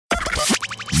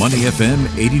Money FM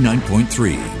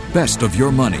 89.3. Best of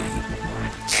your money.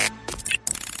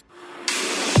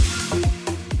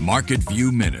 Market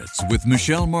View Minutes with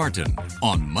Michelle Martin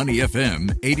on Money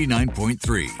FM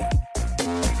 89.3.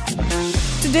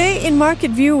 Today in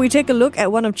Market View, we take a look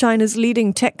at one of China's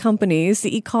leading tech companies,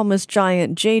 the e-commerce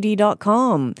giant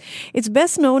JD.com. It's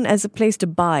best known as a place to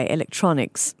buy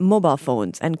electronics, mobile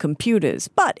phones, and computers,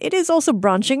 but it is also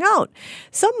branching out.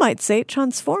 Some might say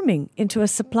transforming into a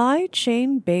supply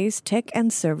chain-based tech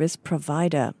and service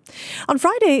provider. On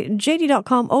Friday,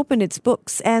 JD.com opened its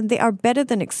books and they are better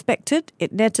than expected.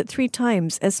 It netted 3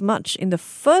 times as much in the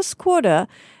first quarter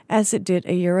as it did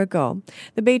a year ago.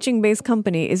 The Beijing-based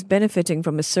company is benefiting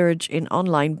from a surge in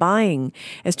online buying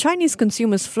as Chinese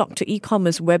consumers flock to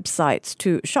e-commerce websites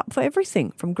to shop for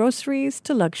everything from groceries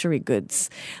to luxury goods.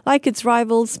 Like its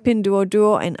rivals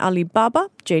Pinduoduo and Alibaba,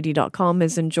 JD.com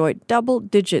has enjoyed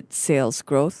double-digit sales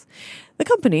growth. The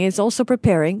company is also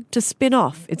preparing to spin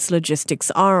off its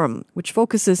logistics arm, which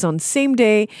focuses on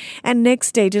same-day and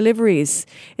next-day deliveries.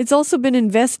 It's also been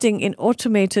investing in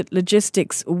automated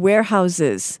logistics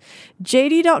warehouses.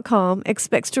 JD.com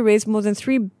expects to raise more than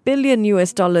 $3 billion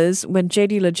when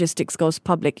JD Logistics goes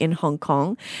public in Hong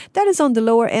Kong. That is on the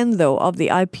lower end, though, of the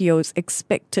IPO's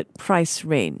expected price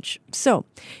range. So,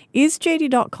 is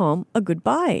JD.com a good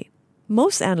buy?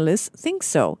 Most analysts think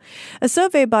so. A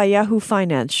survey by Yahoo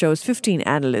Finance shows 15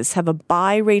 analysts have a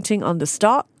buy rating on the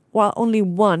stock, while only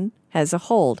 1 has a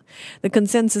hold. The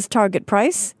consensus target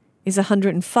price is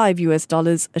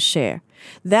 $105 a share.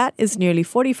 That is nearly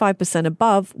 45%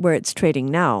 above where it's trading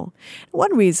now.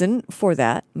 One reason for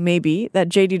that may be that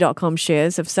JD.com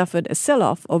shares have suffered a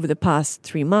sell-off over the past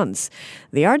 3 months.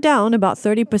 They are down about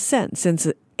 30% since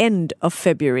the end of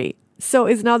February. So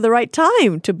is now the right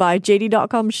time to buy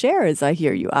JD.com shares, I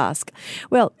hear you ask.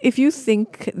 Well, if you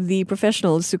think the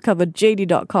professionals who cover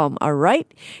JD.com are right,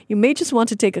 you may just want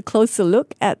to take a closer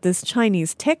look at this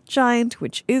Chinese tech giant,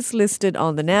 which is listed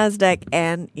on the NASDAQ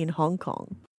and in Hong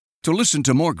Kong. To listen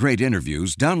to more great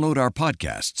interviews, download our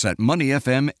podcasts at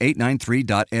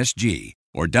moneyfm893.sg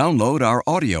or download our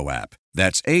audio app.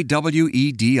 That's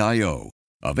AWEDIO.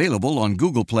 Available on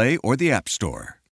Google Play or the App Store.